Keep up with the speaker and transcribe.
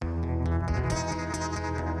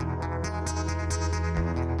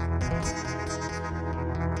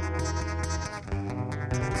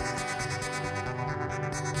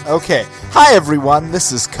Okay. Hi, everyone.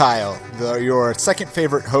 This is Kyle, your second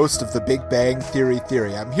favorite host of the Big Bang Theory.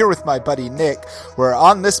 I'm here with my buddy Nick, where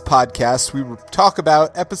on this podcast we talk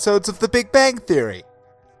about episodes of the Big Bang Theory.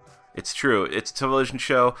 It's true. It's a television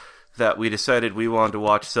show that we decided we wanted to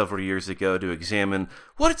watch several years ago to examine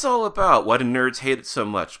what it's all about. Why do nerds hate it so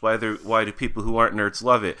much? Why do people who aren't nerds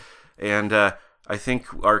love it? And I think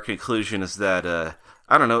our conclusion is that,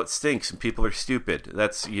 I don't know, it stinks and people are stupid.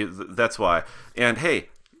 That's why. And hey,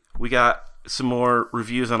 we got some more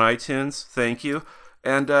reviews on iTunes. Thank you.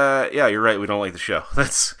 And yeah, you're right. We don't like the show.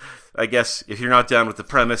 That's, I guess, if you're not down with the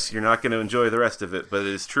premise, you're not going to enjoy the rest of it. But it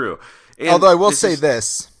is true. And although I will say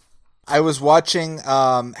this. I was watching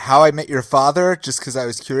How I Met Your Father just because I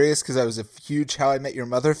was curious, because I was a huge How I Met Your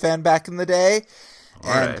Mother fan back in the day.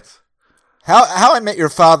 All and right. How I Met Your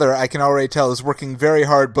Father, I can already tell, is working very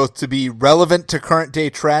hard both to be relevant to current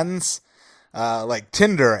day trends, like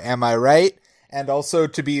Tinder, am I right? And also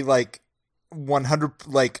to be like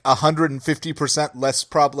 150% less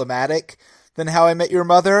problematic than How I Met Your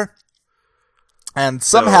Mother. And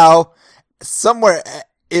somehow, somewhere,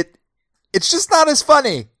 it's just not as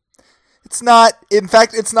funny. It's not, in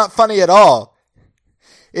fact, it's not funny at all.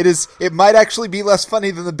 It might actually be less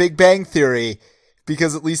funny than the Big Bang Theory,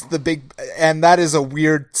 because at least and that is a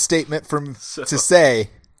weird statement to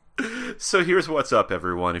say. So here's what's up,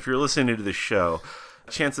 everyone. If you're listening to this show,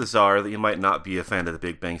 chances are that you might not be a fan of the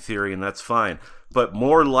Big Bang Theory, and that's fine. But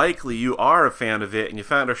more likely you are a fan of it, and you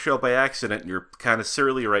found our show by accident, and you're kind of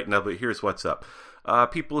surly right now, but here's what's up.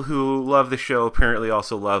 People who love the show apparently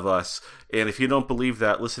also love us, and if you don't believe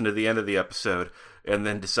that, listen to the end of the episode, and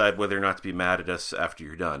then decide whether or not to be mad at us after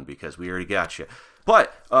you're done, because we already got you.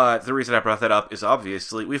 But the reason I brought that up is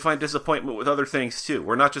obviously we find disappointment with other things too.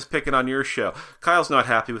 We're not just picking on your show. Kyle's not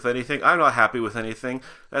happy with anything. I'm not happy with anything.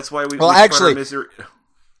 That's why we spread our misery.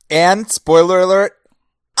 And spoiler alert,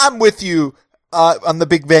 I'm with you on the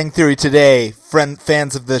Big Bang Theory today,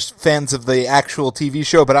 fans of the actual TV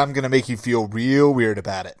show. But I'm gonna make you feel real weird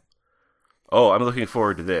about it. Oh, I'm looking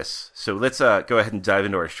forward to this. So let's go ahead and dive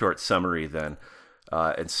into our short summary then.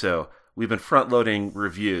 And so we've been front-loading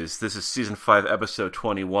reviews. This is Season 5, Episode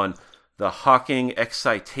 21, The Hawking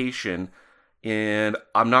Excitation. And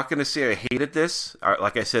I'm not going to say I hated this.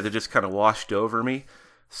 Like I said, it just kind of washed over me.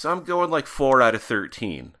 So I'm going like 4 out of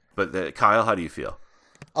 13. But Kyle, how do you feel?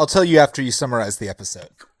 I'll tell you after you summarize the episode.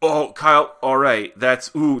 Oh, Kyle, all right.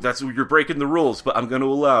 You're breaking the rules, but I'm going to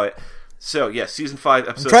allow it. So, yeah, Season 5,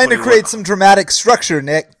 Episode 21. I'm trying to create some dramatic structure,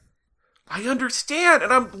 Nick. I understand,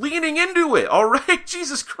 and I'm leaning into it. All right,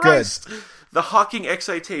 Jesus Christ. Good. The Hawking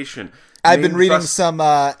Excitation. I've been reading some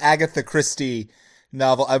Agatha Christie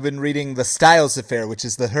novel. I've been reading The Styles Affair, which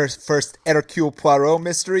is her first Hercule Poirot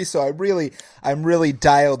mystery. So I'm really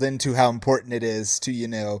dialed into how important it is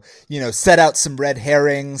to set out some red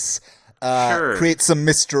herrings, create some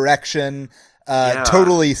misdirection,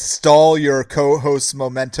 totally stall your co-host's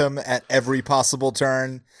momentum at every possible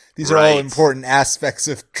turn. These are all important aspects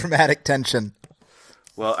of dramatic tension.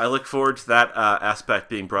 Well, I look forward to that aspect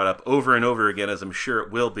being brought up over and over again, as I'm sure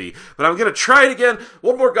it will be. But I'm going to try it again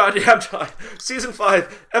one more goddamn time. Season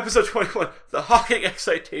 5, Episode 21, The Hawking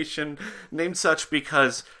Excitation, named such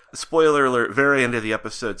because, spoiler alert, very end of the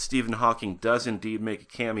episode, Stephen Hawking does indeed make a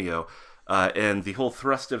cameo. And the whole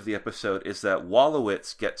thrust of the episode is that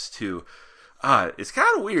Wolowitz gets to... it's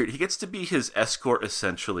kind of weird. He gets to be his escort,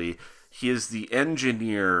 essentially. He is the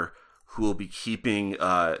engineer who will be keeping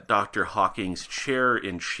Dr. Hawking's chair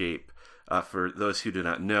in shape. For those who do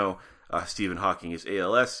not know, Stephen Hawking is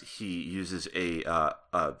ALS. He uses a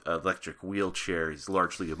electric wheelchair. He's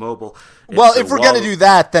largely immobile. Well, if we're going to do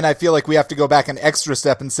that, then I feel like we have to go back an extra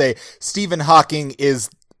step and say Stephen Hawking he's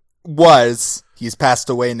passed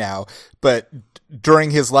away now, but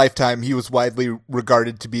during his lifetime, he was widely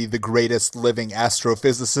regarded to be the greatest living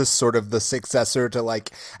astrophysicist, sort of the successor to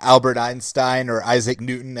like Albert Einstein or Isaac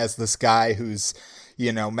Newton as this guy whose,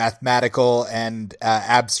 mathematical and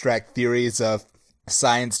abstract theories of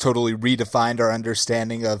science totally redefined our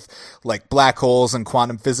understanding of like black holes and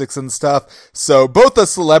quantum physics and stuff. So both a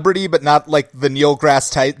celebrity, but not like the Neil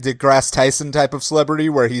deGrasse Tyson type of celebrity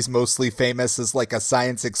where he's mostly famous as like a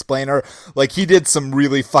science explainer. Like he did some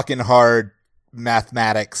really fucking hard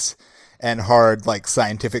mathematics and hard like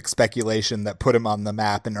scientific speculation that put him on the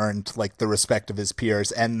map and earned like the respect of his peers,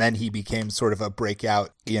 and then he became sort of a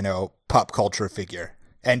breakout pop culture figure.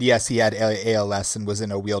 And yes, he had ALS and was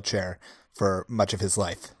in a wheelchair for much of his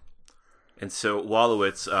life. And so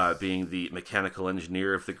Wolowitz, being the mechanical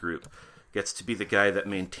engineer of the group, gets to be the guy that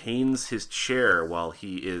maintains his chair while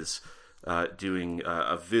he is doing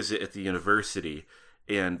a visit at the university.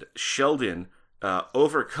 And Sheldon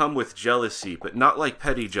overcome with jealousy, but not like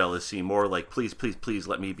petty jealousy, more like please, please, please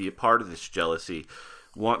let me be a part of this jealousy,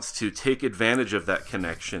 wants to take advantage of that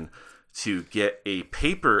connection to get a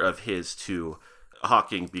paper of his to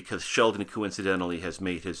Hawking because Sheldon coincidentally has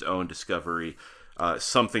made his own discovery,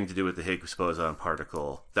 something to do with the Higgs boson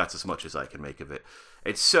particle. That's as much as I can make of it.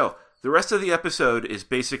 And so, the rest of the episode is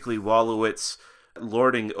basically Wolowitz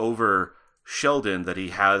lording over Sheldon that he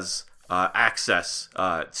has access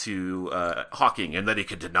to Hawking and that he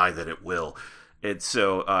can deny that it will. And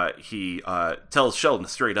so he tells Sheldon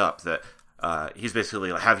straight up that he's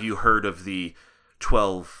basically like, have you heard of the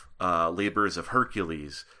 12 labors of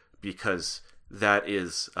Hercules? Because that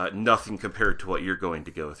is nothing compared to what you're going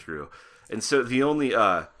to go through. And so the only...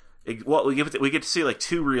 we get to see like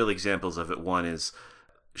two real examples of it. One is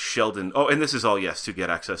Sheldon... Oh, and this is all, yes, to get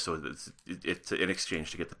access, so it's in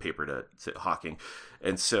exchange to get the paper to Hawking.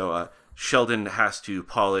 And so Sheldon has to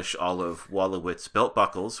polish all of Wolowitz's belt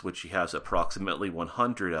buckles, which he has approximately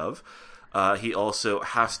 100 of. He also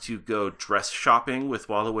has to go dress shopping with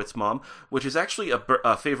Wolowitz's mom, which is actually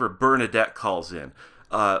a favor Bernadette calls in.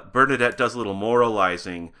 Bernadette does a little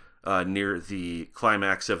moralizing near the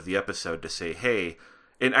climax of the episode to say, hey,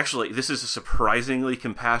 and actually this is a surprisingly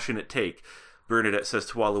compassionate take. Bernadette says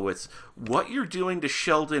to Wolowitz, what you're doing to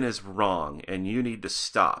Sheldon is wrong, and you need to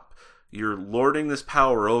stop. You're lording this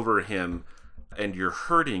power over him, and you're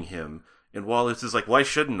hurting him. And Wolowitz is like, why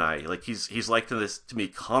shouldn't I? Like, he's like this to me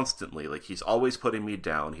constantly. Like, he's always putting me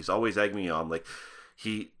down. He's always egging me on. Like,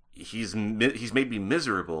 he's made me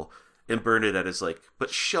miserable. And Bernadette is like,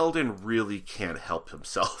 but Sheldon really can't help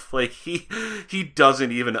himself. Like, he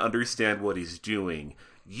doesn't even understand what he's doing.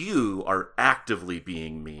 You are actively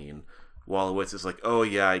being mean. Wolowitz is like, oh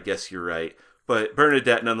yeah, I guess you're right. But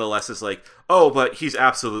Bernadette nonetheless is like, oh, but he's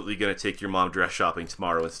absolutely going to take your mom dress shopping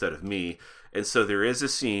tomorrow instead of me. And so there is a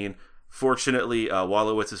scene. Fortunately,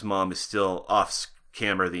 Wolowitz's mom is still off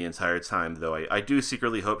camera the entire time, though I do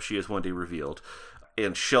secretly hope she is one day revealed.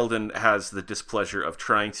 And Sheldon has the displeasure of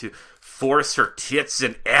trying to force her tits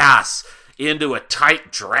and ass into a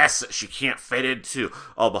tight dress that she can't fit into,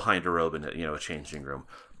 all behind a robe in a changing room.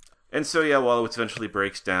 And so, yeah, Wolowitz eventually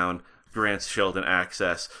breaks down, grants Sheldon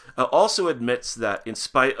access, also admits that in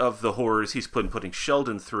spite of the horrors he's putting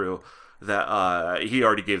Sheldon through, that he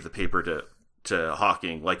already gave the paper to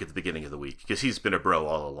Hawking, like at the beginning of the week, because he's been a bro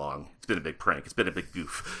all along. It's been a big prank. It's been a big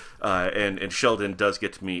goof. And Sheldon does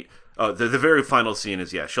get to meet... the very final scene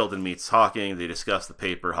is, Sheldon meets Hawking. They discuss the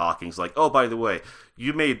paper. Hawking's like, oh, by the way,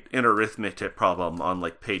 you made an arithmetic problem on,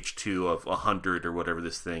 like, page 2 of 100 or whatever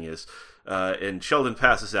this thing is. And Sheldon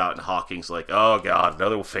passes out, and Hawking's like, oh, God,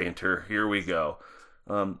 another fainter. Here we go.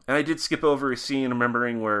 And I did skip over a scene,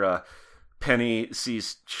 remembering where... Penny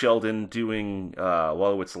sees Sheldon doing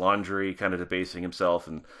Wolowitz's laundry, kind of debasing himself,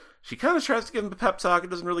 and she kind of tries to give him a pep talk. It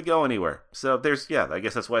doesn't really go anywhere. So I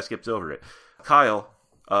guess that's why I skipped over it. Kyle,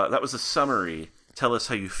 that was a summary. Tell us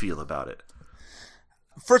how you feel about it.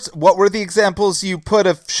 First, what were the examples you put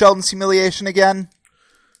of Sheldon's humiliation again?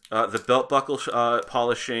 The belt buckle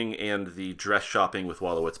polishing and the dress shopping with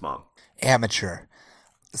Wolowitz's mom. Amateur.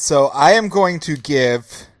 So I am going to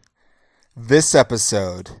give this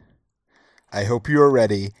episode... I hope you are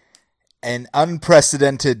ready. An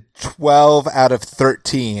unprecedented 12 out of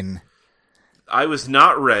 13. I was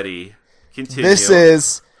not ready. Continue. This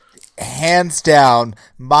is, hands down,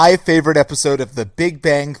 my favorite episode of The Big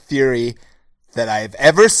Bang Theory that I've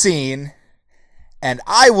ever seen. And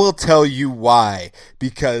I will tell you why.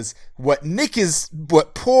 Because what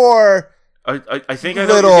poor... I think I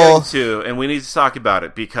know what you're getting to, and we need to talk about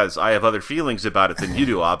it, because I have other feelings about it than you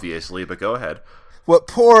do, obviously, but go ahead. What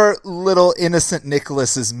poor little innocent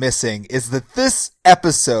Nicholas is missing is that this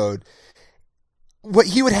episode, what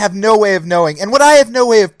he would have no way of knowing, and what I have no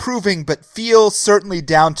way of proving, but feel certainly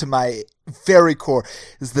down to my very core,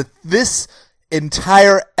 is that this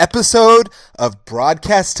entire episode of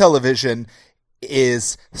broadcast television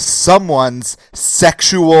is someone's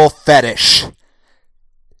sexual fetish.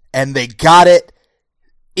 And they got it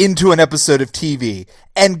into an episode of TV.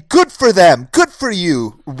 And good for them. Good for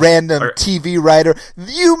you, random TV writer.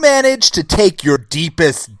 You managed to take your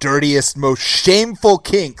deepest, dirtiest, most shameful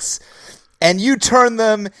kinks and you turn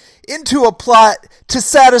them into a plot to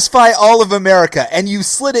satisfy all of America. And you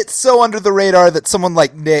slid it so under the radar that someone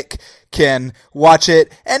like Nick can watch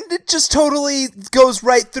it and it just totally goes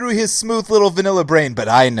right through his smooth little vanilla brain. But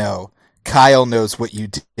I know Kyle knows what you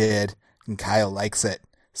did and Kyle likes it.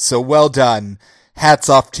 So well done. Hats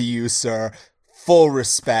off to you, sir. Full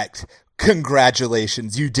respect.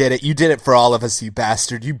 Congratulations. You did it. You did it for all of us, you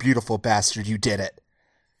bastard. You beautiful bastard. You did it.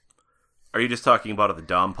 Are you just talking about the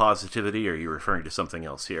Dom positivity, or are you referring to something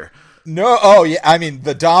else here? No, oh yeah, I mean,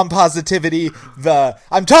 the Dom positivity,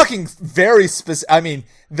 I'm talking very specific, I mean,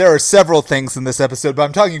 there are several things in this episode, but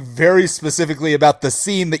I'm talking very specifically about the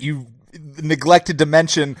scene that you neglected to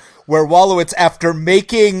mention, where Wolowitz, after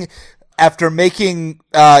making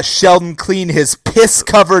Sheldon clean his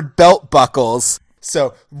piss-covered belt buckles,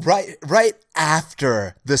 so right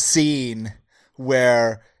after the scene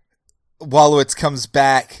where Wolowitz comes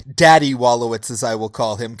back, Daddy Wolowitz as I will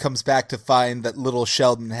call him, comes back to find that little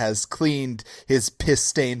Sheldon has cleaned his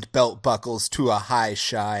piss-stained belt buckles to a high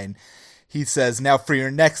shine. He says, now for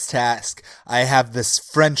your next task, I have this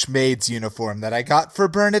French maid's uniform that I got for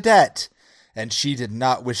Bernadette, and she did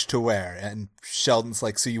not wish to wear. And Sheldon's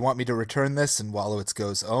like, so you want me to return this? And Wolowitz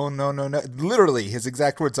goes, oh, no. Literally, his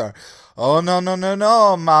exact words are, oh, no,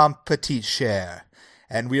 mon petit cher.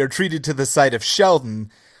 And we are treated to the sight of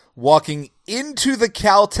Sheldon walking into the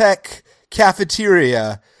Caltech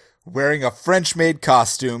cafeteria wearing a French-maid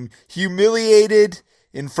costume, humiliated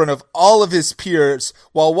in front of all of his peers,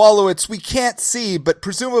 while Wolowitz, we can't see, but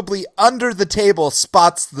presumably under the table,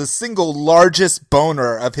 spots the single largest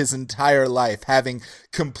boner of his entire life, having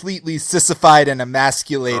completely sissified and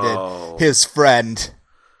emasculated his friend.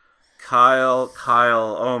 Kyle,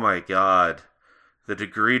 oh my god. The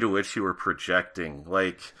degree to which you were projecting.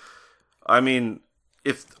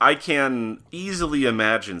 If I can easily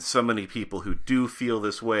imagine so many people who do feel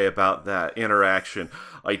this way about that interaction,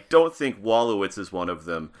 I don't think Wolowitz is one of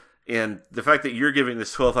them. And the fact that you're giving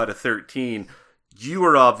this 12 out of 13, you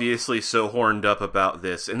are obviously so horned up about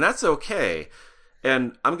this, and that's okay.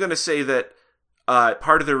 And I'm going to say that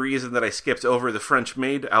part of the reason that I skipped over the French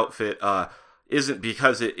maid outfit isn't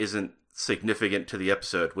because it isn't significant to the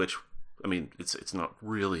episode, which, I mean, it's not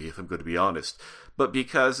really, if I'm going to be honest. But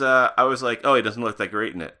because I was like, oh, he doesn't look that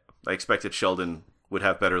great in it. I expected Sheldon would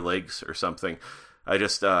have better legs or something. I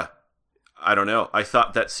just, I don't know. I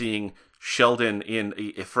thought that seeing Sheldon in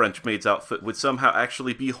a French maid's outfit would somehow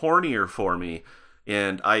actually be hornier for me.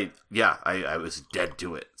 And I was dead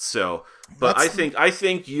to it. So, but I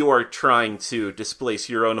think you are trying to displace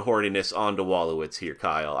your own horniness onto Wolowitz here,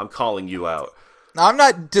 Kyle. I'm calling you out. Now, I'm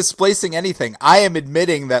not displacing anything. I am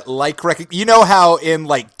admitting that, you know how in,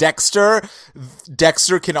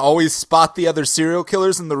 Dexter can always spot the other serial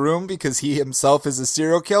killers in the room because he himself is a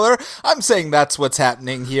serial killer? I'm saying that's what's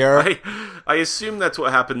happening here. I assume that's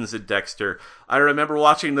what happens in Dexter. I remember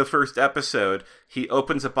watching the first episode. He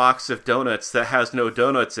opens a box of donuts that has no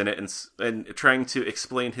donuts in it, and trying to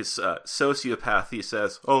explain his sociopath, he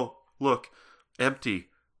says, oh, look, empty.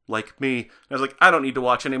 Like me. And I was like, I don't need to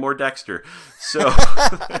watch any more Dexter. So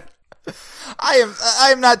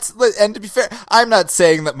I'm not, and to be fair, I'm not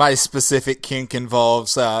saying that my specific kink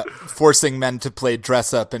involves forcing men to play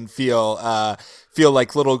dress up and feel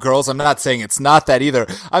like little girls. I'm not saying it's not that either.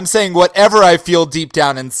 I'm saying whatever I feel deep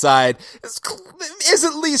down inside is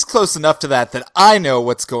at least close enough to that I know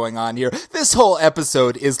what's going on here. This whole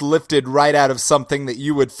episode is lifted right out of something that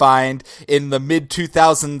you would find in the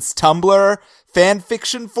mid-2000s Tumblr fan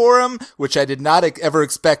fiction forum, which I did not ever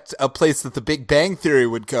expect a place that the Big Bang Theory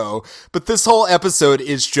would go. But this whole episode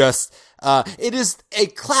is just, it is a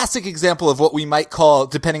classic example of what we might call,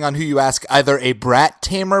 depending on who you ask, either a brat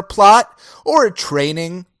tamer plot or a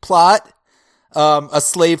training plot, a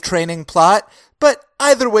slave training plot. But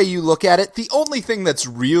either way you look at it, the only thing that's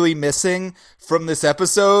really missing from this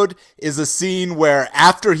episode is a scene where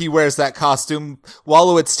after he wears that costume,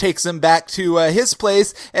 Wolowitz takes him back to his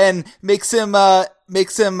place and makes him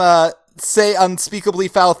say unspeakably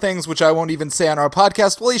foul things, which I won't even say on our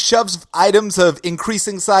podcast, while he shoves items of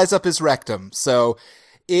increasing size up his rectum. So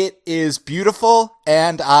it is beautiful,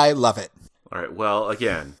 and I love it. All right, well,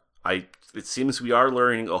 again, it seems we are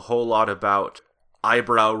learning a whole lot about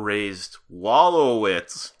eyebrow-raised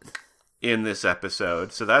Wolowitz in this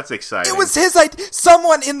episode, so that's exciting. It was his idea.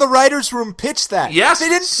 Someone in the writer's room pitched that. Yes,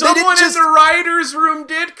 someone in the writer's room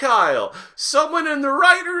did, Kyle. Someone in the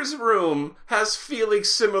writer's room has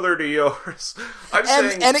feelings similar to yours.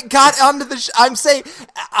 And it got onto the.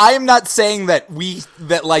 I'm not saying that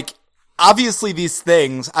obviously these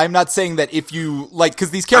things, I'm not saying that if you,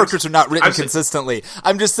 because these characters are not written consistently.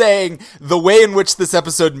 I'm just saying the way in which this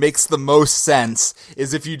episode makes the most sense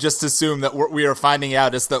is if you just assume that what we are finding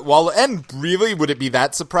out is that and really, would it be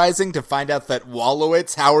that surprising to find out that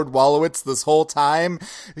Howard Wolowitz, this whole time,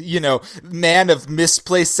 man of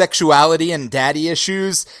misplaced sexuality and daddy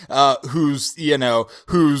issues, whose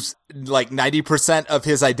like 90% of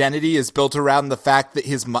his identity is built around the fact that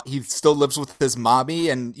he still lives with his mommy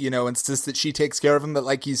and, you know, insists that she takes care of him, but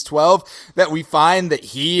like he's 12, that we find that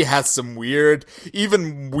he has some weird,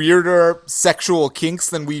 even weirder sexual kinks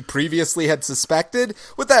than we previously had suspected.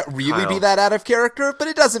 Would that really be that out of character? But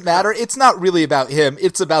it doesn't matter. It's not really about him.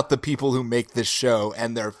 It's about the people who make this show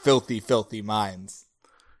and their filthy, filthy minds.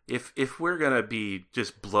 If we're going to be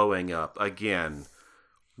just blowing up again,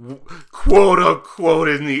 quote unquote,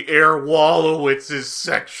 in the air, Wolowitz's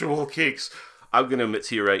sexual kinks. I'm going to admit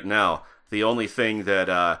to you right now, the only thing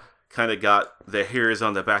that kind of got the hairs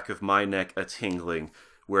on the back of my neck a tingling,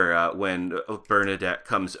 where when Bernadette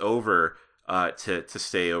comes over to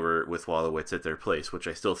stay over with Wolowitz at their place, which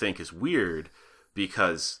I still think is weird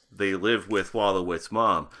because they live with Wolowitz's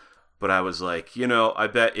mom. But I was like, you know, I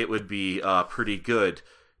bet it would be pretty good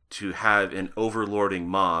to have an overlording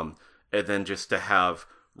mom and then just to have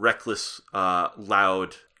reckless,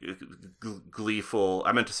 loud, gleeful,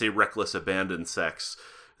 I meant to say reckless abandoned sex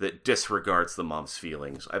that disregards the mom's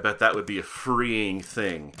feelings. I bet that would be a freeing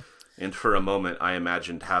thing. And for a moment, I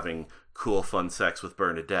imagined having cool, fun sex with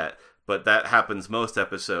Bernadette. But that happens most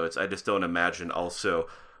episodes. I just don't imagine also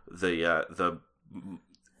the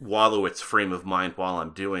Wolowitz frame of mind while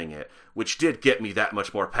I'm doing it, which did get me that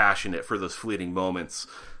much more passionate for those fleeting moments.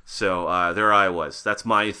 So there I was. That's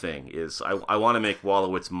my thing, is I want to make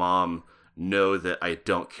Wolowitz's mom know that I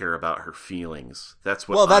don't care about her feelings. That's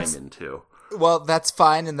what I'm into. Well, that's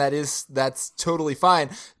fine, and that's totally fine.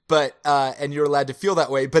 But and you're allowed to feel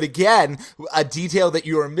that way. But again, a detail that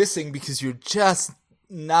you are missing because you're just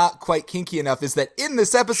not quite kinky enough is that in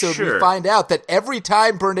this episode we find out that every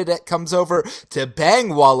time Bernadette comes over to bang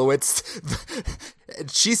Wolowitz,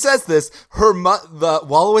 she says this, the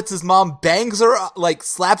Wolowitz's mom bangs her, like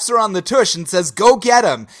slaps her on the tush and says, "Go get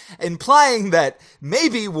him," implying that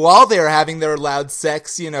maybe while they're having their loud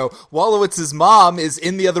sex, you know, Wolowitz's mom is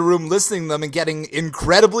in the other room listening to them and getting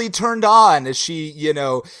incredibly turned on as she, you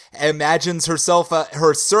know, imagines herself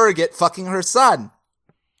her surrogate fucking her son.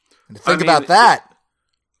 And think about that.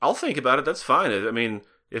 I'll think about it. That's fine. I mean,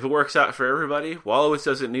 if it works out for everybody, Wolowitz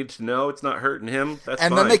doesn't need to know. It's not hurting him. That's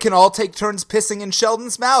fine. And then they can all take turns pissing in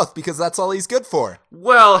Sheldon's mouth because that's all he's good for.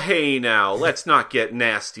 Well, hey now, let's not get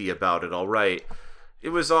nasty about it, all right? It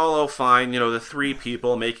was all fine, you know, the three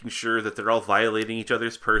people making sure that they're all violating each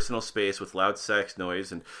other's personal space with loud sex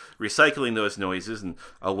noise and recycling those noises in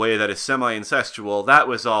a way that is semi-incestual. That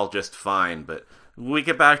was all just fine, but when we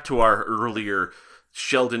get back to our earlier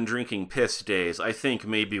Sheldon drinking piss days, I think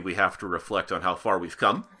maybe we have to reflect on how far we've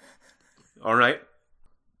come. All right?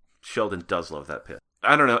 Sheldon does love that piss.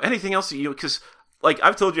 I don't know. Anything else that you... Because, like,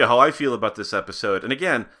 I've told you how I feel about this episode. And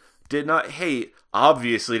again, did not hate.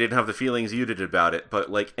 Obviously didn't have the feelings you did about it. But,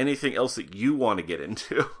 like, anything else that you want to get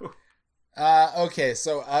into? Okay,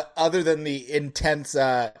 so other than the intense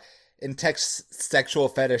sexual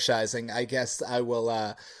fetishizing, I guess I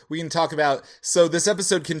will, we can talk about, so this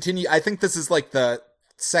episode I think this is like the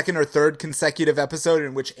second or third consecutive episode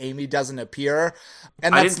in which Amy doesn't appear.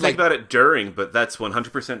 And I didn't think about it during, but that's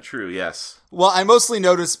 100% true, yes. Well, I mostly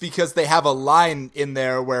noticed because they have a line in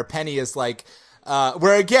there where Penny is like,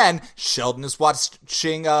 where again, Sheldon is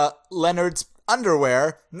watching Leonard's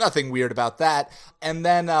underwear, nothing weird about that, and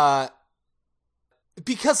then,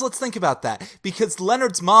 because let's think about that. Because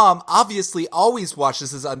Leonard's mom obviously always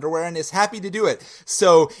washes his underwear and is happy to do it.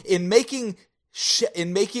 So in making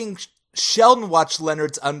Sheldon watch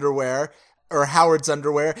Leonard's underwear or Howard's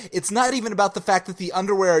underwear, it's not even about the fact that the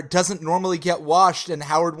underwear doesn't normally get washed and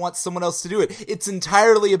Howard wants someone else to do it. It's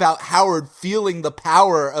entirely about Howard feeling the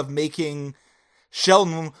power of making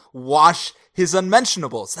Sheldon wash his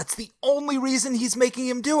unmentionables. That's the only reason he's making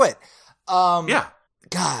him do it. Yeah.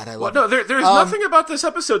 God, I love it. There's nothing about this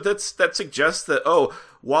episode that suggests that,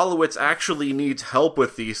 Wolowitz actually needs help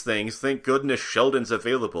with these things. Thank goodness Sheldon's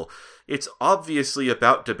available. It's obviously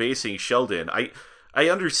about debasing Sheldon. I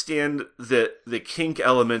understand that the kink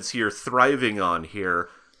elements here thriving on here,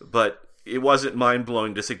 but it wasn't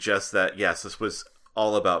mind-blowing to suggest that, yes, this was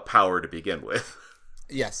all about power to begin with.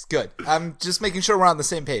 Yes, good. I'm just making sure we're on the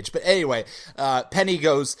same page. But anyway, Penny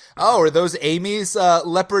goes, "Oh, are those Amy's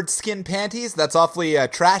leopard skin panties? That's awfully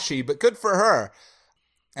trashy, but good for her."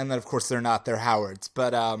 And then, of course, they're not. They're Howard's.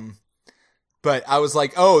 But I was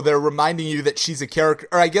like, oh, they're reminding you that she's a character.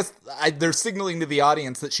 Or I guess they're signaling to the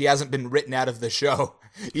audience that she hasn't been written out of the show,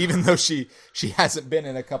 even though she hasn't been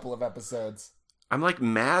in a couple of episodes. I'm like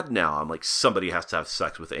mad now. I'm like, somebody has to have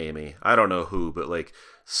sex with Amy. I don't know who, but like,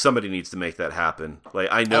 somebody needs to make that happen. Like,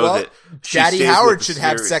 I know that Daddy Howard should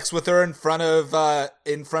have sex with her in front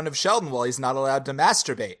of Sheldon while he's not allowed to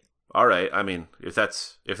masturbate. All right. I mean, if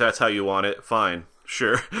that's how you want it, fine,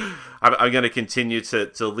 Sure. I'm going to continue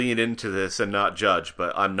to lean into this and not judge,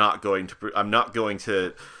 but I'm not going to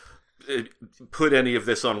put any of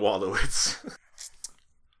this on Wallowitz.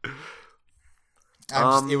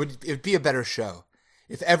 It would be a better show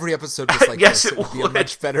if every episode was like yes, this. It would be a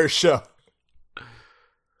much better show.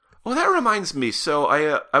 Well, that reminds me. So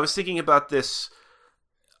I was thinking about this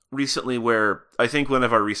recently, where I think one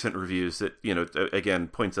of our recent reviews that, again,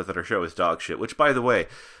 points out that our show is dog shit, which, by the way,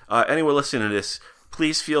 anyone listening to this,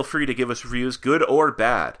 please feel free to give us reviews, good or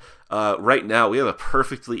bad. Right now, we have a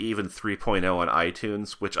perfectly even 3.0 on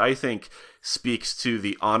iTunes, which I think speaks to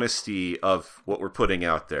the honesty of what we're putting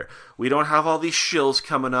out there. We don't have all these shills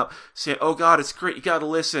coming up saying, oh God, it's great, you gotta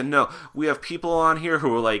listen. No, we have people on here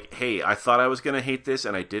who are like, hey, I thought I was gonna hate this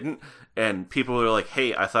and I didn't. And people are like,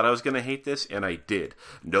 hey, I thought I was gonna hate this and I did.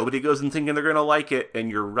 Nobody goes in thinking they're gonna like it, and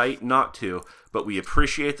you're right not to, but we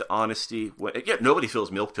appreciate the honesty. Yeah, nobody feels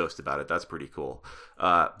milquetoast about it. That's pretty cool.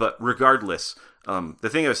 But regardless, the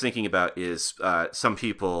thing I was thinking about is some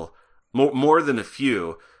people, more than a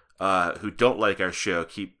few, who don't like our show,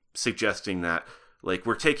 keep suggesting that like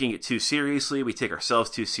we're taking it too seriously, we take ourselves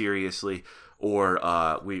too seriously, or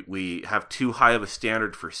we have too high of a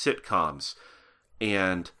standard for sitcoms.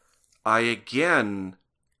 And I again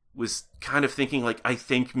was kind of thinking, like, I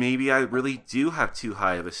think maybe I really do have too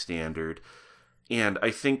high of a standard. And I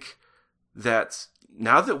think that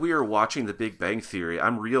now that we are watching The Big Bang Theory, now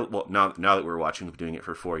that we're watching, doing it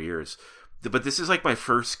for 4 years, but this is like my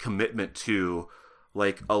first commitment to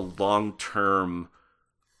like a long-term,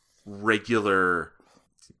 regular,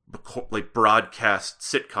 like broadcast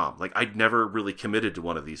sitcom. Like I'd never really committed to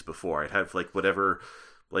one of these before. I'd have like whatever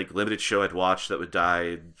like limited show I'd watch that would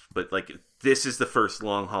die, but like this is the first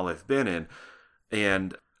long haul I've been in.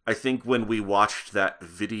 And I think when we watched that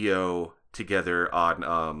video together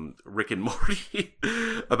on Rick and Morty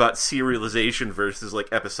about serialization versus like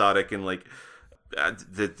episodic and like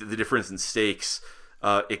the difference in stakes,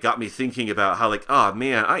 it got me thinking about how like, oh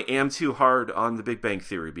man, I am too hard on The Big Bang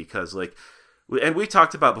Theory, because like, and we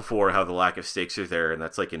talked about before how the lack of stakes are there, and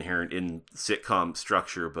that's like inherent in sitcom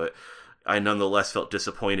structure, but I nonetheless felt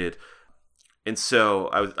disappointed. And so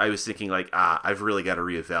I was thinking like, I've really got to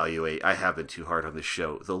reevaluate. I have been too hard on this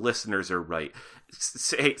show. The listeners are right.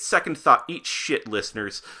 Hey, second thought, eat shit,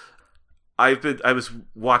 listeners. I was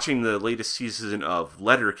watching the latest season of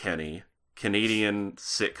Letterkenny, Canadian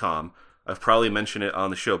sitcom. I've probably mentioned it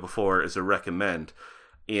on the show before as a recommend.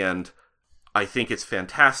 And I think it's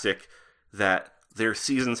fantastic that their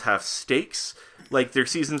seasons have stakes. Like, their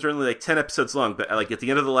seasons are only like 10 episodes long, but like at the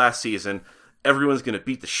end of the last season, everyone's going to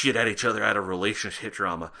beat the shit out of each other out of relationship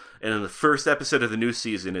drama. And then the first episode of the new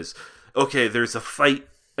season is, okay, there's a fight,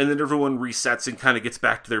 and then everyone resets and kind of gets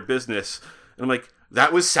back to their business. And I'm like,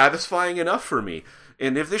 that was satisfying enough for me.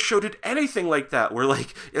 And if this show did anything like that, where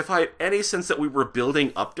like, if I had any sense that we were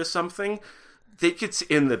building up to something, they could,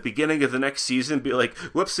 in the beginning of the next season, be like,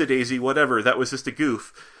 whoops-a-daisy, whatever, that was just a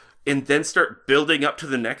goof. And then start building up to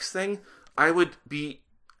the next thing, I would be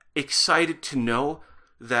excited to know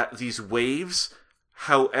that these waves,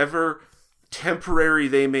 however temporary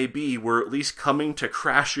they may be, were at least coming to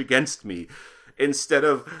crash against me, instead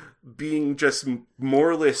of being just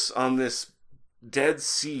moorless on this dead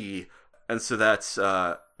sea. And so that's,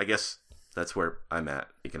 I guess, that's where I'm at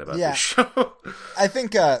thinking about this show. I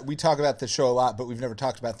think we talk about this show a lot, but we've never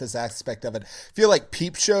talked about this aspect of it. I feel like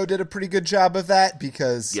Peep Show did a pretty good job of that,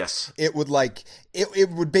 because it would like it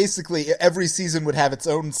would basically, every season would have its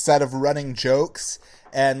own set of running jokes,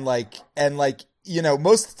 and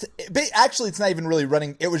actually it's not even really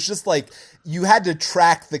running. It was just like you had to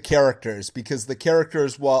track the characters, because the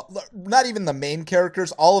characters, well, not even the main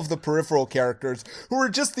characters, all of the peripheral characters who were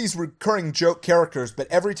just these recurring joke characters, but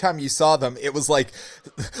every time you saw them, it was like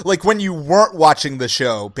when you weren't watching the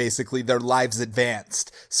show, basically their lives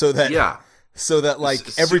advanced, so that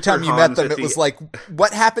like every time you met them, it was like,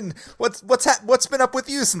 what happened? What's been up with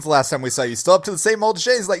you since the last time we saw you? Still up to the same old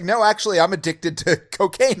shit? He's like, no, actually, I'm addicted to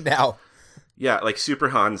cocaine now. Yeah, like Super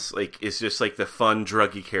Hans, like, is just like the fun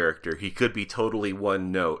druggy character. He could be totally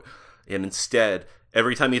one note, and instead,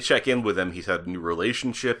 every time you check in with him, he's had a new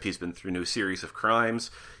relationship. He's been through a new series of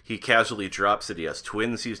crimes. He casually drops that he has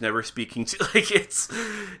twins he's never speaking to. Like, it's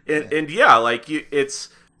it's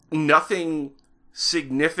nothing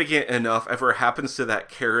significant enough ever happens to that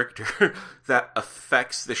character that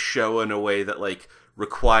affects the show in a way that like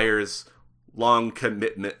requires long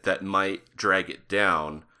commitment that might drag it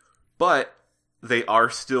down, but they are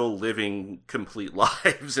still living complete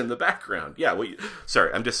lives in the background. Yeah,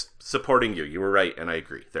 sorry, I'm just supporting you. You were right, and I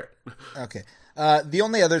agree. There. Okay. The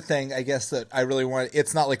only other thing, I guess, that I really want,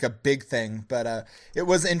 it's not like a big thing, but it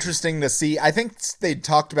was interesting to see. I think they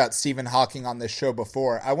talked about Stephen Hawking on this show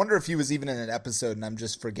before. I wonder if he was even in an episode and I'm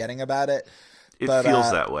just forgetting about it. It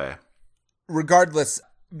feels that way. Regardless,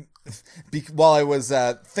 while I was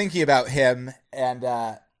thinking about him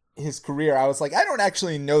and his career, I was like, I don't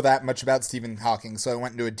actually know that much about Stephen Hawking, so I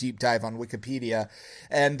went into a deep dive on Wikipedia,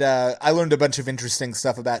 and I learned a bunch of interesting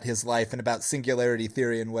stuff about his life and about singularity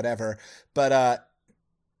theory and whatever. But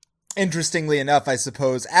interestingly enough, I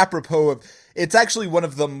suppose, apropos of, it's actually one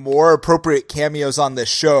of the more appropriate cameos on this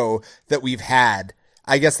show that we've had.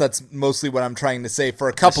 I guess that's mostly what I'm trying to say for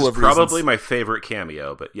a couple of reasons. Probably my favorite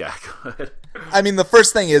cameo, but yeah, go ahead. I mean, the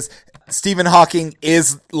first thing is Stephen Hawking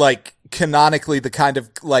is like canonically the kind of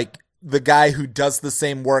like the guy who does the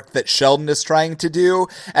same work that Sheldon is trying to do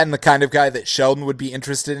and the kind of guy that Sheldon would be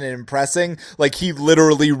interested in impressing. Like, he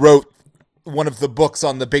literally wrote one of the books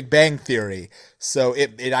on the Big Bang Theory. So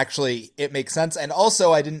it actually makes sense. And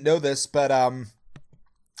also, I didn't know this, but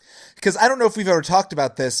because I don't know if we've ever talked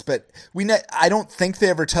about this, but I don't think they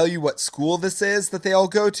ever tell you what school this is that they all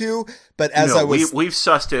go to. But we've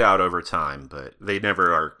sussed it out over time, but they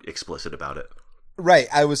never are explicit about it. Right.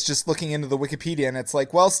 I was just looking into the Wikipedia, and it's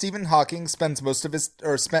like, well, Stephen Hawking spent most of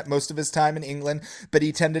his time in England, but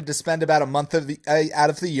he tended to spend about a month out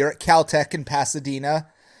of the year at Caltech in Pasadena,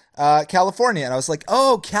 California. And I was like,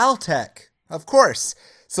 oh, Caltech, of course.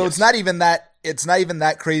 So yes. It's not even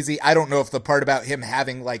that crazy. I don't know if the part about him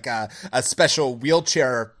having like a special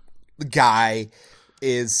wheelchair guy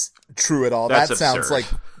is true at all. That's that absurd. Sounds like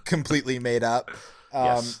completely made up.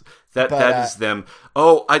 Yes. That is them.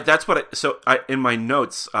 Oh, in my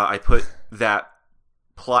notes, I put that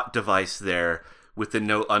plot device there with the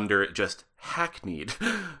note under it, just hackneyed,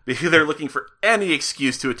 because they're looking for any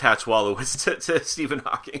excuse to attach Wallowitz to Stephen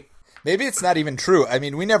Hawking. Maybe it's not even true. I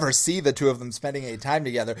mean, we never see the two of them spending any time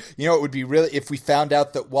together. You know, it would be really, if we found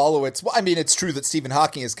out that Wallowitz, well, I mean, it's true that Stephen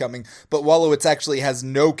Hawking is coming, but Wallowitz actually has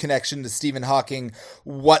no connection to Stephen Hawking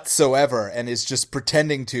whatsoever and is just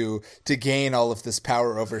pretending to gain all of this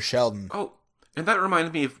power over Sheldon. Oh, and that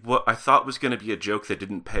reminded me of what I thought was going to be a joke that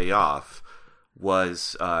didn't pay off.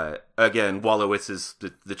 Was, again, Wallowitz is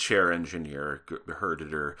the chair engineer,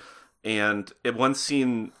 Herditor, and in one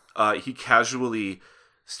scene, he casually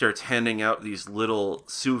starts handing out these little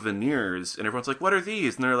souvenirs, and everyone's like, what are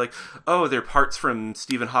these? And they're like, oh, they're parts from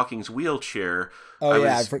Stephen Hawking's wheelchair. I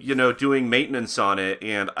was doing maintenance on it,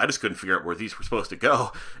 and I just couldn't figure out where these were supposed to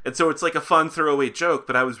go. And so it's like a fun throwaway joke,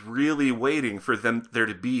 but I was really waiting for there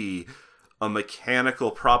to be a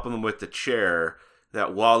mechanical problem with the chair that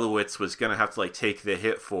Wallowitz was going to have to like take the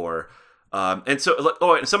hit for. And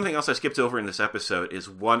something else I skipped over in this episode is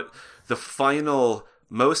the final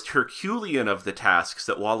most Herculean of the tasks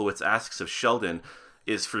that Wallowitz asks of Sheldon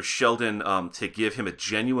is for Sheldon to give him a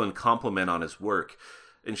genuine compliment on his work.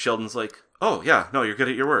 And Sheldon's like, oh, yeah, no, you're good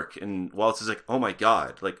at your work. And Wallowitz is like, oh, my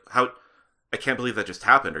God. Like, how? I can't believe that just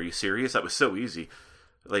happened. Are you serious? That was so easy.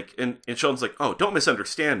 Like, and Sheldon's like, oh, don't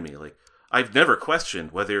misunderstand me. Like, I've never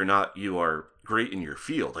questioned whether or not you are great in your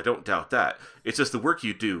field. I don't doubt that. It's just the work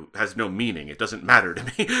you do has no meaning. It doesn't matter to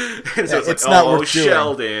me. And so it's like, oh,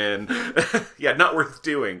 Sheldon. Yeah, not worth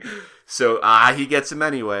doing. So he gets him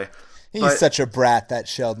anyway. He's such a brat, that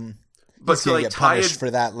Sheldon. But he's going to get punished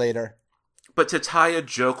for that later. But to tie a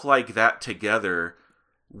joke like that together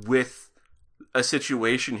with a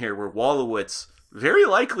situation here where Wallowitz very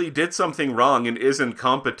likely did something wrong and is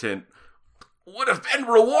incompetent would have been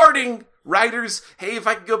rewarding. Writers, hey, if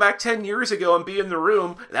I could go back 10 years ago and be in the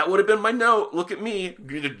room, that would have been my note. Look at me,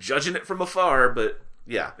 judging it from afar. But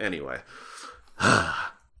yeah, anyway.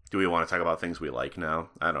 Do we want to talk about things we like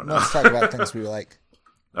now? I don't know. Let's talk about things we like.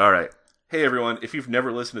 All right. Hey, everyone, if you've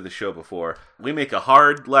never listened to the show before, we make a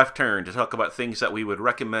hard left turn to talk about things that we would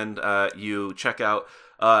recommend you check out,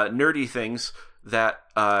 nerdy things that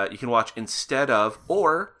you can watch instead of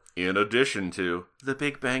or in addition to The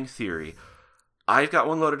Big Bang Theory. I've got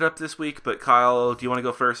one loaded up this week, but Kyle, do you want to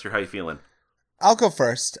go first, or how you feeling? I'll go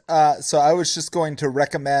first. So I was just going to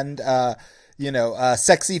recommend,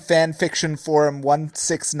 Sexy Fan Fiction Forum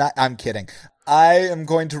 169. I'm kidding. I am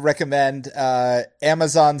going to recommend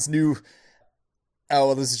Amazon's new... Oh,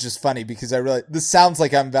 well, this is just funny because this sounds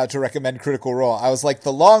like I'm about to recommend Critical Role. I was like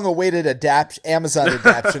the long-awaited Amazon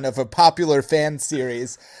adaptation of a popular fan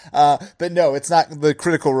series. But no, it's not. The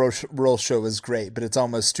Critical Role show is great, but it's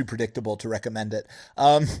almost too predictable to recommend it.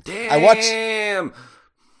 Damn!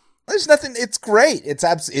 There's nothing. It's great.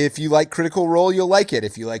 If you like Critical Role, you'll like it.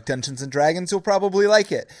 If you like Dungeons and Dragons, you'll probably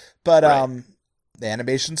like it. But the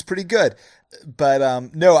animation's pretty good.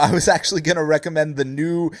 But no, I was actually going to recommend the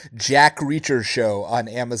new Jack Reacher show on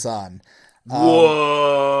Amazon.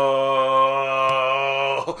 Whoa!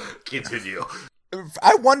 Continue.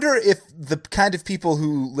 I wonder if the kind of people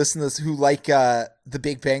who listen to this, who like The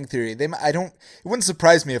Big Bang Theory, it wouldn't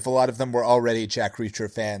surprise me if a lot of them were already Jack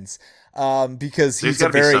Reacher fans, because there's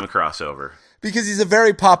got to be some crossover. Because he's a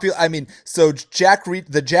very popular. I mean, so the Jack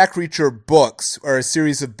Reacher books are a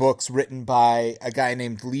series of books written by a guy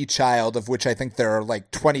named Lee Child, of which I think there are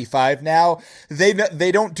like 25 now.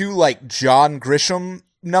 They don't do like John Grisham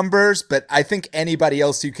numbers, but I think anybody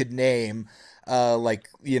else you could name,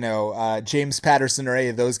 James Patterson or any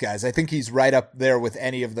of those guys, I think he's right up there with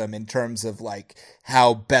any of them in terms of like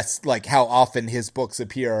how often his books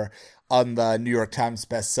appear on the New York Times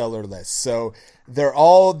bestseller list. So they're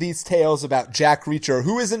all these tales about Jack Reacher,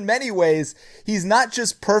 who is in many ways, he's not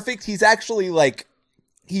just perfect, he's actually like,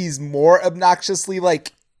 he's more obnoxiously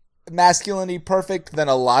like masculinely perfect than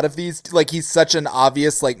a lot of these. Like, he's such an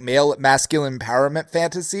obvious like male masculine empowerment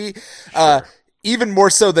fantasy. Sure. Even more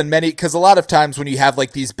so than many, because a lot of times when you have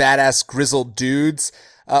like these badass grizzled dudes,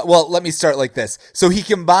 let me start like this. So he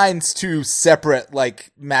combines two separate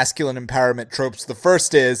like masculine empowerment tropes. The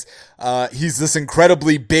first is he's this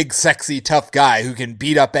incredibly big, sexy, tough guy who can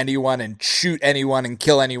beat up anyone and shoot anyone and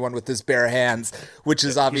kill anyone with his bare hands, which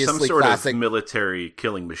is obviously some sort classic of military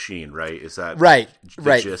killing machine, right? Is that right?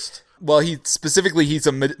 Gist? Well, he's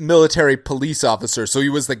a military police officer, so he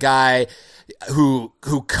was the guy who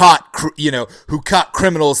caught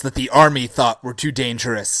criminals that the army thought were too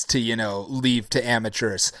dangerous to leave to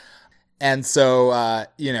amateurs. And so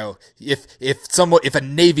if a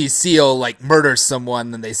Navy SEAL like murders someone,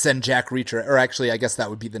 then they send Jack Reacher, or actually I guess that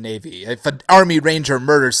would be the Navy. If an Army Ranger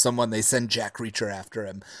murders someone, they send Jack Reacher after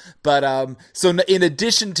him. But so in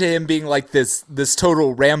addition to him being like this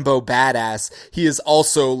total Rambo badass, he is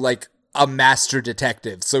also like a master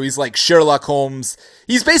detective. So he's like Sherlock Holmes.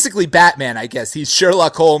 He's basically Batman, I guess. He's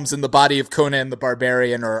Sherlock Holmes in the body of Conan the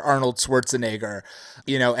Barbarian or Arnold Schwarzenegger,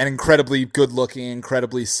 and incredibly good looking,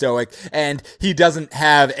 incredibly stoic. And he doesn't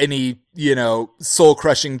have any, soul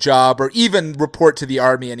crushing job or even report to the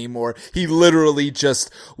army anymore. He literally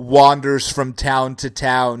just wanders from town to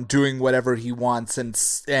town doing whatever he wants and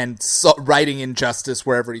righting injustice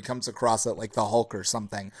wherever he comes across it, like the Hulk or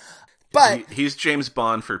something. But he's James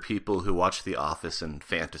Bond for people who watched The Office and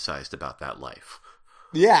fantasized about that life.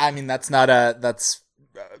 Yeah, I mean that's not a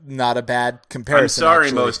bad comparison. I'm sorry,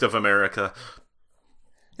 actually. Most of America.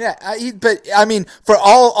 Yeah, but I mean, for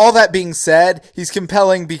all that being said, he's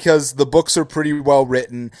compelling because the books are pretty well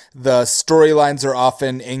written. The storylines are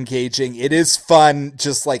often engaging. It is fun,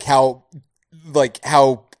 just like how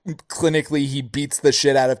clinically he beats the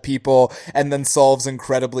shit out of people and then solves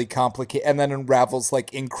incredibly complicated and then unravels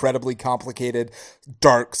like incredibly complicated,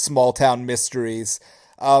 dark, small town mysteries.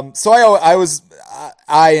 So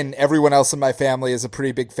I and everyone else in my family is a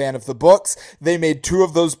pretty big fan of the books. They made 2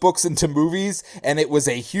 of those books into movies, and it was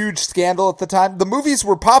a huge scandal at the time. The movies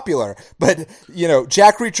were popular, but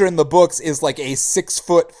Jack Reacher in the books is like a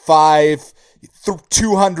 6'5",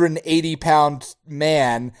 280-pound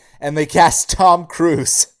man, and they cast Tom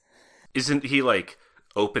Cruise. Isn't he like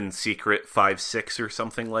open secret 5'6" or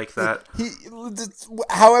something like that?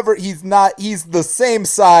 However, he's not. He's the same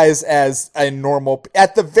size as a normal.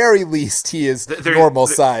 At the very least, he is normal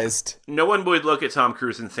sized. No one would look at Tom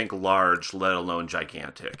Cruise and think large, let alone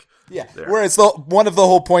gigantic. Yeah. There. Whereas one of the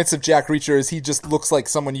whole points of Jack Reacher is he just looks like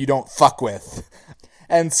someone you don't fuck with,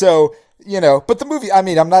 and so. But the movie, I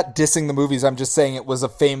mean, I'm not dissing the movies. I'm just saying it was a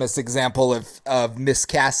famous example of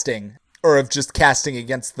miscasting or of just casting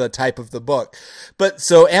against the type of the book. But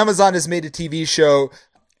so Amazon has made a TV show.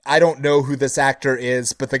 I don't know who this actor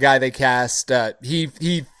is, but the guy they cast, he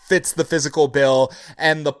fits the physical bill,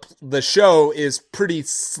 and the show is pretty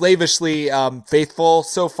slavishly faithful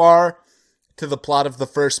so far to the plot of the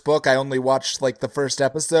first book. I only watched like the first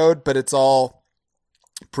episode, but it's all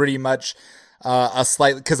pretty much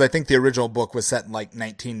because I think the original book was set in like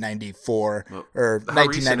 1994 or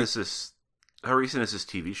 1990. How recent is this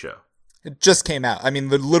TV show? It just came out. I mean,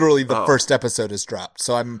 literally the first episode has dropped,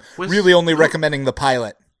 so I'm really only recommending the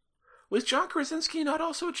pilot. Was John Krasinski not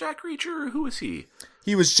also Jack Reacher, or who was he?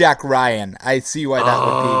 He was Jack Ryan. I see why that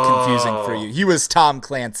would be confusing for you. He was Tom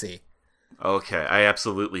Clancy. Okay, I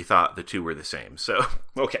absolutely thought the two were the same, so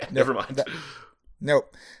okay, never mind.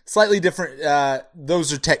 Nope. Slightly different.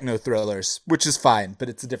 Those are techno thrillers, which is fine, but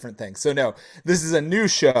it's a different thing. So no, this is a new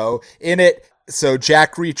show. In it, so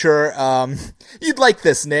Jack Reacher, you'd like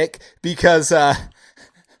this, Nick, because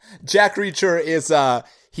Jack Reacher is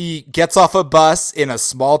he gets off a bus in a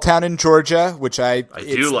small town in Georgia, which I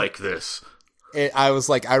do like this. I was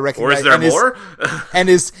like, I recognize. Or is there more? And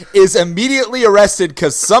is immediately arrested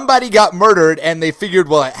because somebody got murdered, and they figured,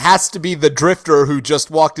 well, it has to be the drifter who just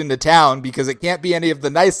walked into town because it can't be any of the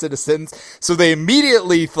nice citizens. So they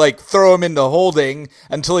immediately like throw him into holding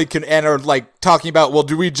until he can, and are like talking about, well,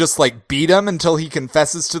 do we just like beat him until he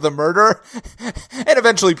confesses to the murder? And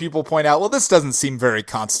eventually people point out, well, this doesn't seem very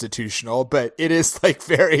constitutional, but it is like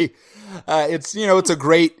very, it's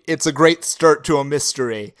a great start to a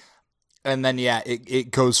mystery. And then, yeah,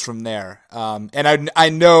 it goes from there. And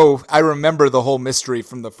I remember the whole mystery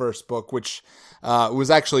from the first book, which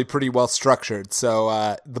was actually pretty well structured.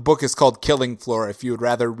 So the book is called Killing Floor, if you would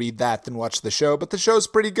rather read that than watch the show. But the show's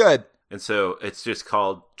pretty good. And so it's just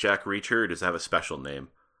called Jack Reacher, or does it have a special name?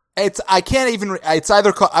 It's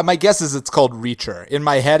either called, my guess is it's called Reacher. In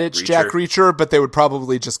my head, it's Reacher. Jack Reacher, but they would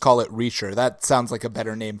probably just call it Reacher. That sounds like a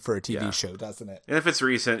better name for a TV show, doesn't it? And if it's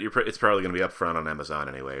recent, it's probably going to be up front on Amazon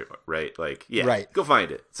anyway, right? Like, yeah, right. Go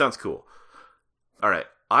find it. Sounds cool. All right,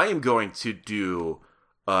 I am going to do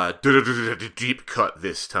deep cut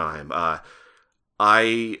this time.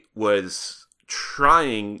 I was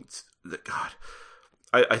trying. God.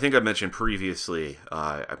 I think I mentioned previously,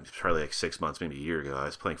 probably like 6 months, maybe a year ago, I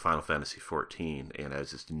was playing Final Fantasy XIV, and I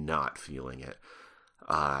was just not feeling it.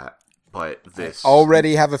 But this... I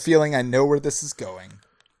already have a feeling I know where this is going.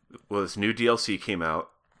 Well, this new DLC came out,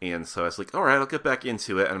 and so I was like, all right, I'll get back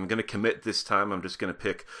into it, and I'm going to commit this time. I'm just going to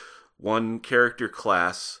pick one character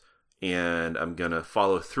class, and I'm going to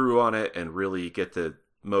follow through on it and really get the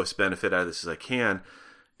most benefit out of this as I can.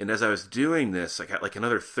 And as I was doing this, I got like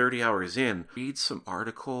another 30 hours in, read some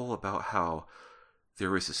article about how there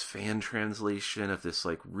was this fan translation of this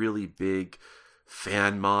like really big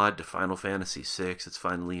fan mod to Final Fantasy VI. It's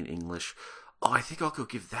finally in English. Oh, I think I'll go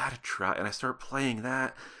give that a try. And I start playing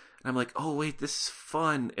that, and I'm like, oh wait, this is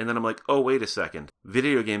fun. And then I'm like, oh wait a second.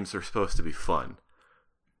 Video games are supposed to be fun.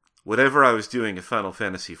 Whatever I was doing in Final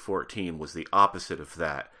Fantasy XIV was the opposite of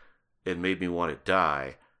that. It made me want to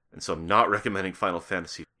die. And so I'm not recommending Final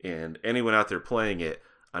Fantasy. And anyone out there playing it,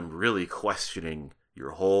 I'm really questioning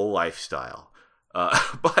your whole lifestyle.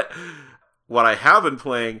 But what I have been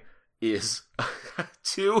playing is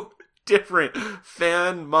 2 different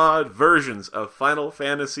fan mod versions of Final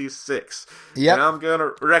Fantasy VI. Yep. And I'm going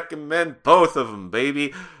to recommend both of them,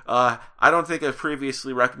 baby. I don't think I've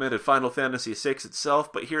previously recommended Final Fantasy VI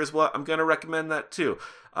itself, but here's what I'm going to recommend that too.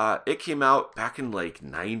 It came out back in like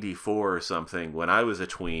 94 or something when I was a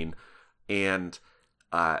tween, and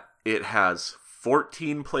it has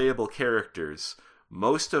 14 playable characters,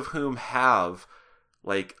 most of whom have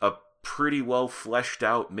like a pretty well fleshed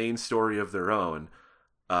out main story of their own,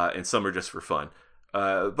 and some are just for fun.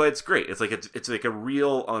 But it's great. It's like a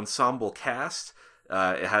real ensemble cast.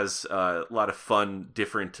 It has a lot of fun,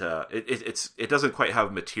 different. It doesn't quite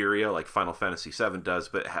have materia like Final Fantasy VII does,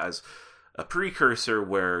 but it has a precursor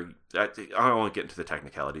where I don't want to get into the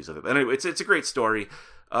technicalities of it. But anyway, it's a great story.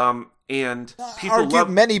 And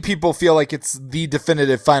many people feel like it's the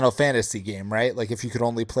definitive Final Fantasy game, right? Like if you could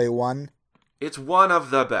only play one. It's one of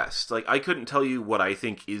the best. Like I couldn't tell you what I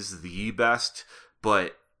think is the best,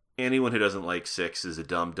 but anyone who doesn't like 6 is a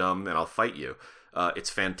dum-dum, and I'll fight you. It's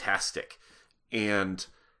fantastic. But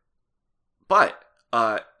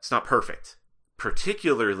it's not perfect.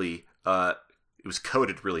 Particularly, it was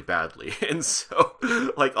coded really badly. And so,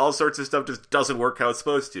 like, all sorts of stuff just doesn't work how it's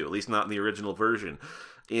supposed to, at least not in the original version.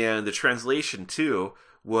 And the translation, too,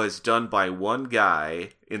 was done by one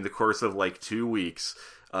guy in the course of, like, 2 weeks.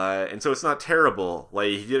 And so it's not terrible. Like,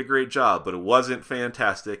 he did a great job, but it wasn't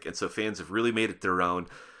fantastic. And so fans have really made it their own.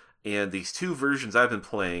 And these 2 versions I've been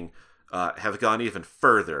playing have gone even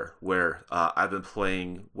further, where I've been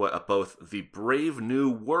playing both the Brave New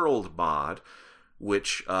World mod,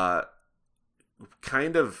 which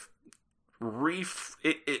kind of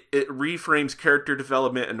it reframes character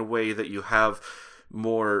development in a way that you have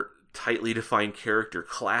more tightly defined character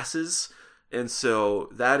classes. And so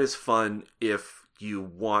that is fun if you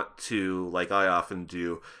want to, like I often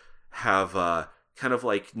do, have kind of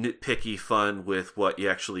like nitpicky fun with what you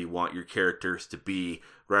actually want your characters to be,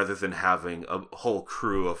 rather than having a whole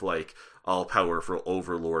crew of like all powerful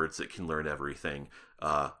overlords that can learn everything,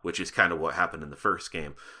 which is kind of what happened in the first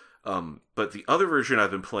game. But the other version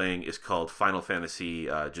I've been playing is called Final Fantasy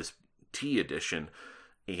just T Edition,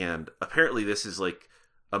 and apparently this is like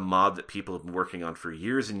a mod that people have been working on for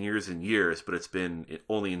years and years and years, but it's been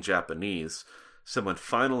only in Japanese. Someone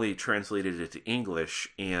finally translated it to English,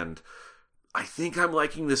 and I think I'm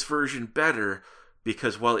liking this version better,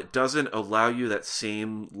 because while it doesn't allow you that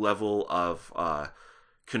same level of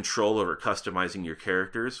control over customizing your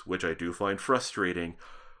characters, which I do find frustrating,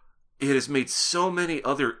 it has made so many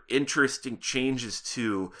other interesting changes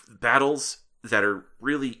to battles that are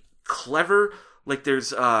really clever. Like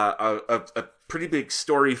there's a pretty big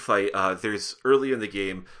story fight. There's early in the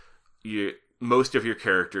game, most of your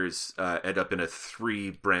characters end up in a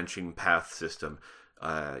 3 branching path system.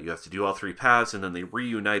 You have to do all 3 paths, and then they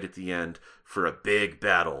reunite at the end for a big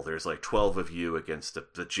battle. There's like 12 of you against the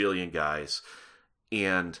bajillion guys,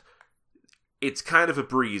 and it's kind of a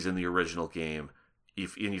breeze in the original game.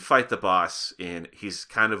 And you fight the boss, and he's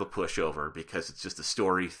kind of a pushover because it's just a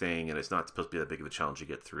story thing, and it's not supposed to be that big of a challenge to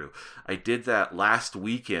get through. I did that last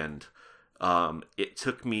weekend. It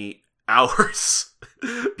took me hours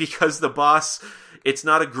because the boss, it's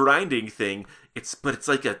not a grinding thing. It's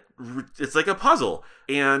like a puzzle,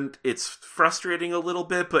 and it's frustrating a little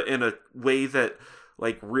bit, but in a way that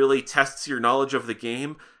like really tests your knowledge of the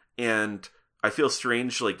game. And I feel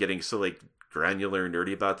strange like getting so like granular and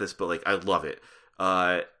nerdy about this, but like I love it.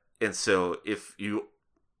 And so if you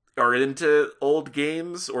are into old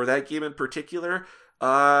games or that game in particular,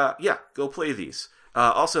 go play these.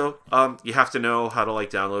 Also, you have to know how to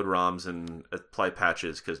like download ROMs and apply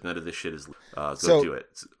patches because none of this shit is, do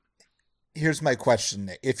it. Here's my question,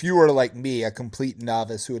 Nick. If you were like me, a complete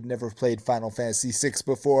novice who had never played Final Fantasy VI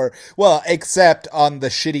before, well, except on the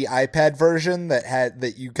shitty iPad version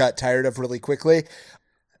that you got tired of really quickly.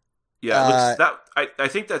 Yeah, I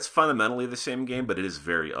think that's fundamentally the same game, but it is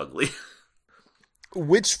very ugly.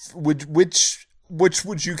 Which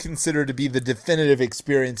would you consider to be the definitive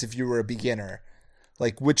experience if you were a beginner?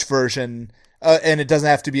 Like which version? And it doesn't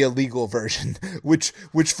have to be a legal version. Which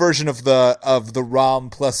version of the ROM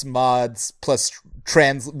plus mods plus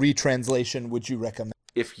retranslation would you recommend?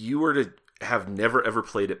 If you were to have never ever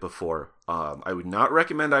played it before, I would not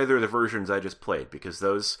recommend either of the versions I just played because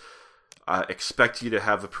those expect you to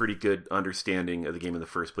have a pretty good understanding of the game in the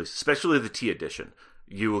first place, especially the T edition.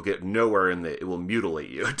 You will get nowhere in it will mutilate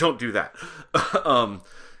you. Don't do that.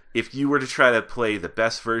 If you were to try to play the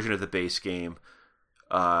best version of the base game,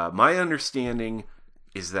 my understanding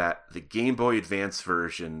is that the Game Boy Advance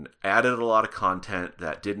version added a lot of content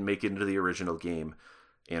that didn't make it into the original game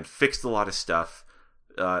and fixed a lot of stuff.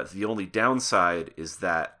 The only downside is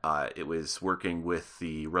that it was working with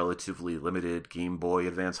the relatively limited Game Boy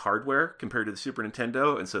Advance hardware compared to the Super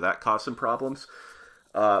Nintendo, and so that caused some problems.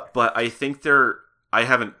 But I think I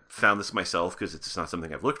haven't found this myself because it's not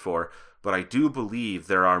something I've looked for, but I do believe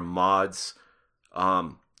there are mods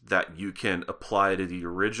that you can apply to the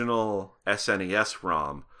original SNES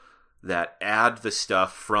ROM that add the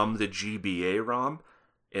stuff from the GBA ROM,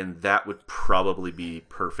 and that would probably be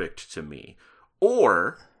perfect to me.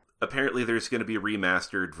 Or, apparently there's going to be a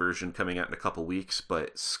remastered version coming out in a couple weeks,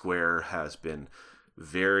 but Square has been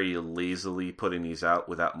very lazily putting these out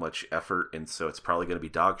without much effort, and so it's probably going to be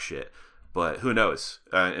dog shit. But who knows?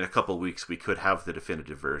 In a couple weeks, we could have the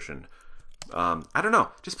definitive version. I don't know.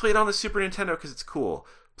 Just play it on the Super Nintendo because it's cool.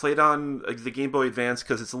 Play it on the Game Boy Advance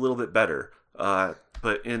because it's a little bit better.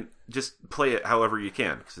 Just play it however you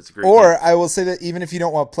can because it's a great game. I will say that even if you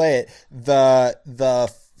don't want to play it, the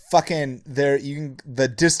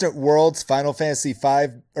Distant Worlds Final Fantasy V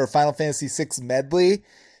or Final Fantasy VI medley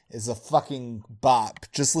is a fucking bop.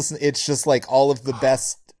 Just listen. It's just like all of the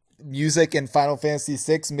best music in Final Fantasy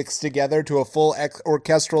VI mixed together to a full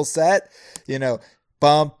orchestral set. You know,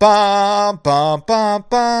 bum bum bum bum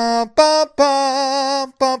bum bum bum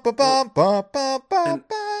bum bum bum bum bum bum.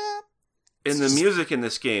 And the music in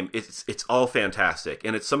this game, it's all fantastic,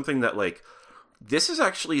 and it's something that like this is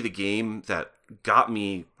actually the game that got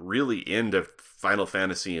me really into Final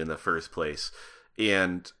Fantasy in the first place,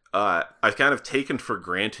 and I've kind of taken for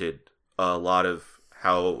granted a lot of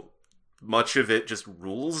how much of it just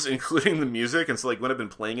rules, including the music. And so like when I've been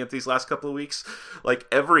playing it these last couple of weeks, like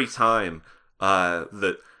every time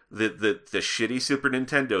the shitty Super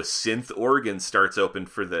Nintendo synth organ starts open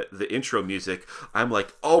for the intro music, I'm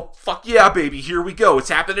like, oh fuck yeah baby, here we go, it's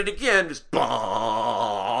happening again, just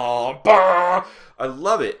bah, bah. I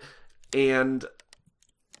love it. And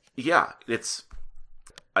yeah, it's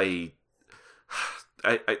I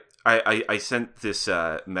sent this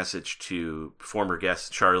message to former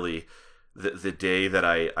guest Charlie the day that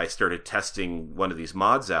I started testing one of these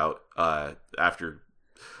mods out. After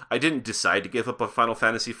I didn't decide to give up on Final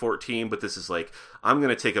Fantasy XIV, but this is like, I'm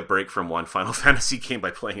going to take a break from one Final Fantasy game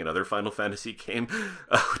by playing another Final Fantasy game,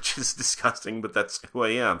 which is disgusting, but that's who I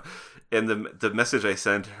am. And the message I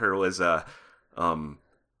sent her was,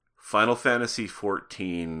 Final Fantasy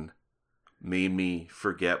XIV made me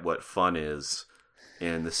forget what fun is,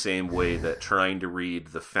 in the same way that trying to read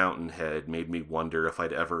The Fountainhead made me wonder if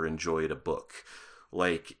I'd ever enjoyed a book.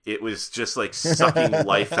 Like, it was just like sucking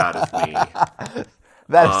life out of me.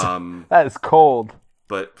 That is cold.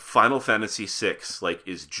 But Final Fantasy VI, like,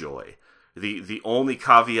 is joy. The only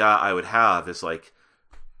caveat I would have is, like,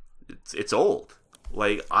 it's old.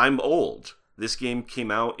 Like, I'm old. This game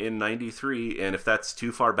came out in 93, and if that's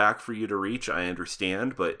too far back for you to reach, I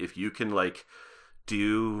understand. But if you can, like,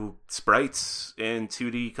 do sprites and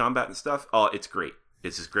 2D combat and stuff, oh, it's great.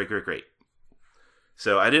 It's just great, great, great.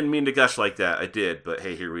 So I didn't mean to gush like that. I did, but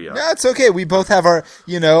hey, here we are. No, it's okay. We both have our,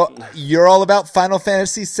 you're all about Final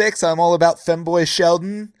Fantasy VI. I'm all about Femboy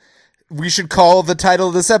Sheldon. We should call the title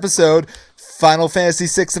of this episode Final Fantasy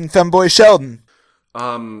VI and Femboy Sheldon.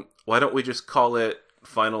 Why don't we just call it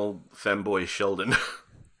Final Femboy Sheldon?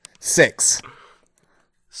 6.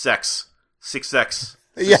 Sex. 6X.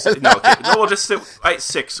 Yeah. No, okay. No, we'll just sit.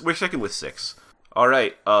 6. We're sticking with 6. All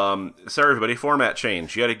right. Sorry, everybody. Format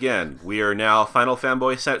change yet again. We are now Final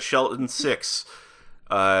Fanboy Set Sheldon 6.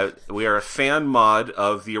 We are a fan mod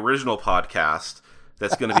of the original podcast.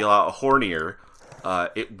 That's going to be a lot hornier.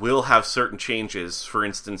 It will have certain changes. For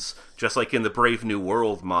instance, just like in the Brave New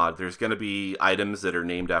World mod, there's going to be items that are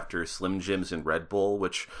named after Slim Jims and Red Bull,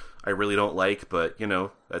 which I really don't like. But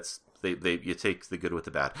that's you take the good with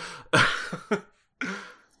the bad.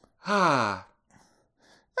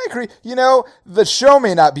 I agree. The show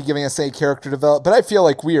may not be giving us any character development, but I feel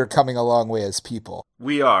like we are coming a long way as people.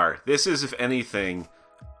 We are. This is, if anything,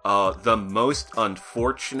 the most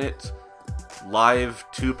unfortunate live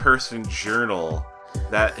 2-person journal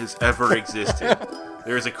that has ever existed.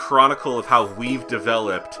 There's a chronicle of how we've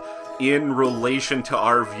developed in relation to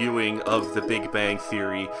our viewing of The Big Bang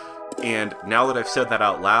Theory. And now that I've said that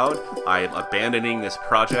out loud, I am abandoning this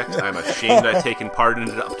project. I'm ashamed I've taken part in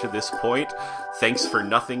it up to this point. Thanks for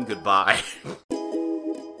nothing. Goodbye.